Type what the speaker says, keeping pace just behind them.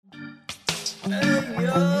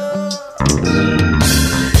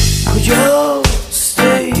کجاست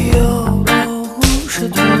ای آغوش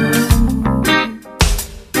تو؟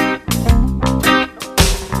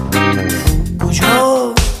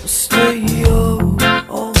 کجاست ای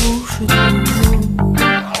آغوش تو؟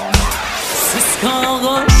 Siz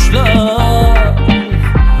kardeşler,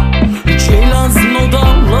 Ceylan'ın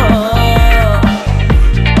odalar,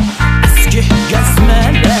 eski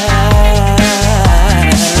gezmeler,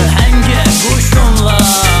 hangi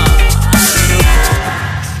kuşunlar?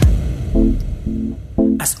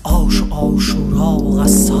 از آش و آشورا و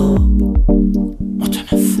غصاب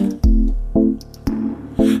متنفر،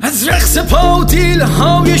 از رقص پاتیل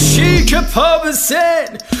های شیک پا به سن،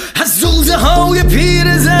 از زوزه های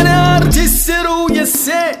پیر زن آرتیست روی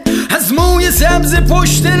سن، از موی سبز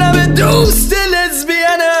پشت لب دوست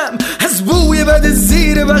لزبیانم، از بوی بد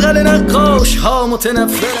زیر بغل نقاش ها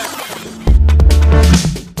متنفرم.